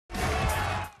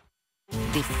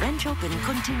The French Open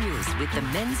continues with the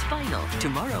men's final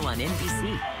tomorrow on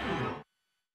NBC.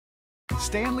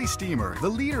 Stanley Steamer, the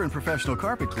leader in professional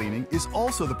carpet cleaning, is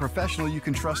also the professional you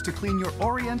can trust to clean your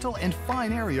oriental and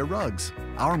fine area rugs.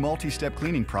 Our multi-step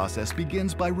cleaning process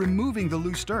begins by removing the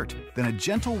loose dirt. Then a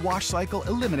gentle wash cycle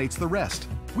eliminates the rest.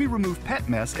 We remove pet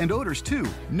mess and odors too.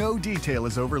 No detail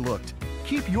is overlooked.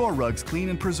 Keep your rugs clean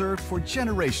and preserved for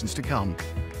generations to come.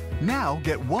 Now,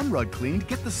 get one rug cleaned,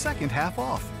 get the second half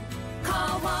off.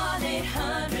 Call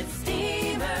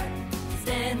 1-800-STEAMER.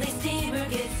 Stanley Steamer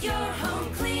gets your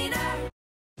home cleaner.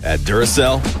 At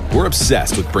Duracell, we're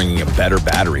obsessed with bringing a better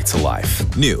battery to life.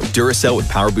 New Duracell with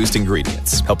Power Boost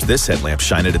ingredients helps this headlamp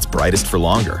shine at its brightest for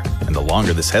longer. And the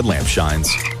longer this headlamp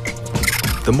shines,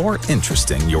 the more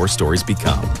interesting your stories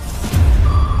become.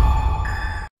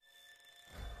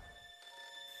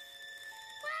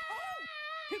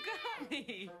 You got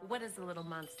me! What does the little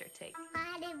monster take?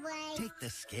 Take the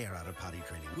scare out of potty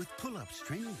training with pull-up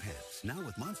training pants. Now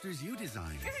with Monsters U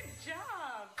design. Good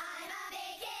job! I'm a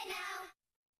big kid now.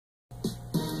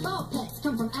 Ball pets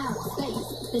come from outer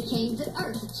space. They came to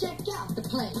Earth to check out the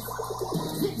place.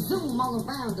 Zip zoom all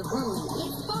around the room.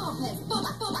 It's ball pets, ball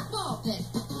pets.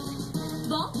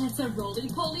 Ball pets are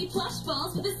roly-poly plush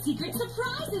balls with a secret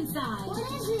surprise inside.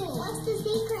 What is it? What's the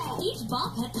secret? Each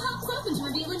ball pet pops open to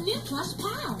reveal a new plush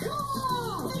pal.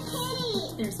 Cool! The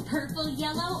kitty! There's purple,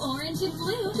 yellow, orange, and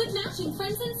blue with matching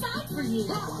friends inside for you.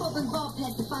 Pop open ball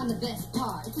pets to find the best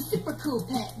part. It's a super cool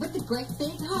pet with a great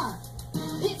big heart.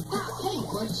 Hip hop, hey,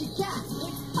 what you got?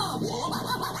 It's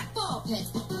ball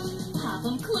pets. Pop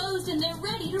them closed and they're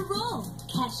ready to roll.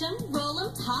 Catch them, roll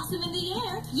them, toss them in the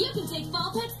air. You can take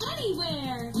ball pets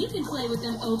anywhere. You can play with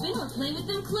them open or play with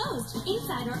them closed.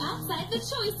 Inside or outside, the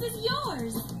choice is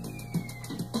yours.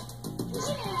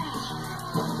 Yeah!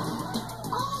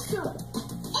 Awesome!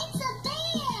 It's a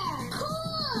bear!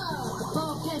 Cool!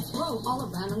 Ball pets roll all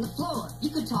around on the floor. You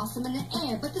could toss them in the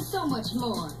air, but there's so much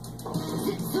more.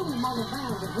 Zip zoom all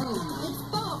around the room. It's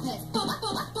ball pets,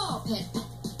 ball pets.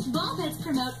 Ball pets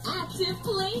promote active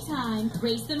playtime.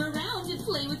 Race them around and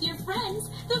play with your friends.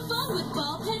 The fun with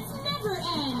ball pets never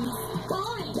ends.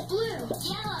 Orange, blue,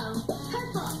 yellow,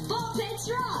 purple, ball pets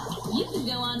rock. You can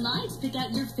go online to pick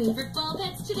out your favorite ball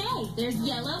pets today. There's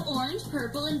yellow, orange,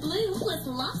 purple, and blue, plus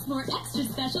lots more extra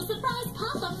special surprise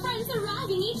pop-up friends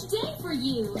arriving each day for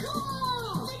you.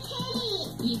 Cool! The kitty!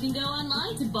 You can go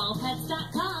online to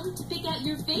ballpets.com to pick out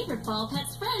your favorite Ball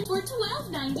Pets friend for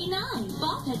 $12.99.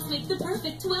 Ball Pets make the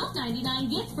perfect $12.99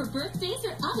 gift for birthdays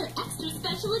or other extra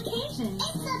special occasions.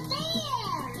 It's a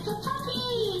bear! The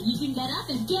puppy! You can get up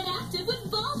and get active with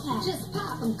Ball Pets. Just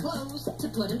pop them closed to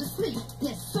put them to sleep.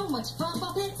 There's so much fun,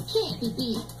 Ball Pets can't be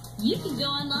beat. You can go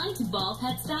online to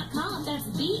ballpets.com, that's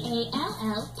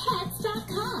B-A-L-L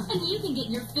pets.com, and you can get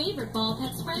your favorite Ball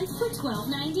Pets friends for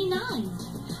 $12.99.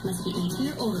 Must be 18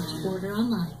 or older to order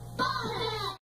online. Ball Pets!